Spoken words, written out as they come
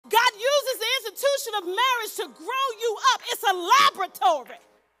institution of marriage to grow you up. It's a laboratory.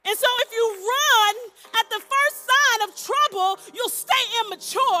 And so if you run at the first sign of trouble, you'll stay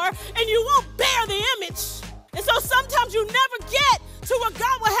immature and you won't bear the image. And so sometimes you never get to what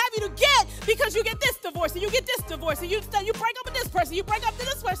God will have you to get because you get this divorce and you get this divorce and you break up with this person, you break up with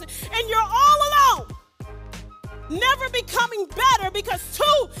this person, and you're all alone. Never becoming better because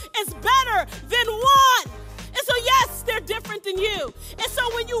two is better than one. And so yes, they're different than you. And so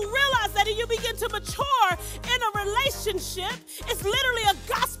when you realize that and you begin to mature in a relationship, it's literally a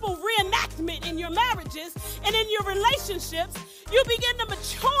gospel reenactment in your marriages and in your relationships. You begin to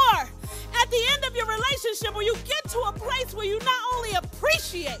mature at the end of your relationship where you get to a place where you not only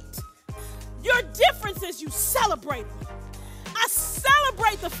appreciate your differences, you celebrate them. I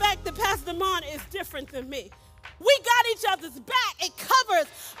celebrate the fact that Pastor Mon is different than me. We got each other's back. It covers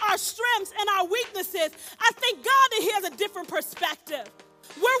our strengths and our weaknesses. I thank God that he has a different perspective.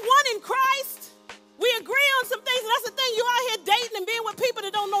 We're one in Christ. We agree on some things, and that's the thing. You out here dating and being with people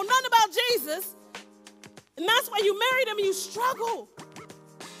that don't know nothing about Jesus. And that's why you marry them and you struggle.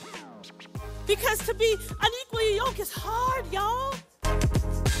 Because to be unequally yoked is hard, y'all.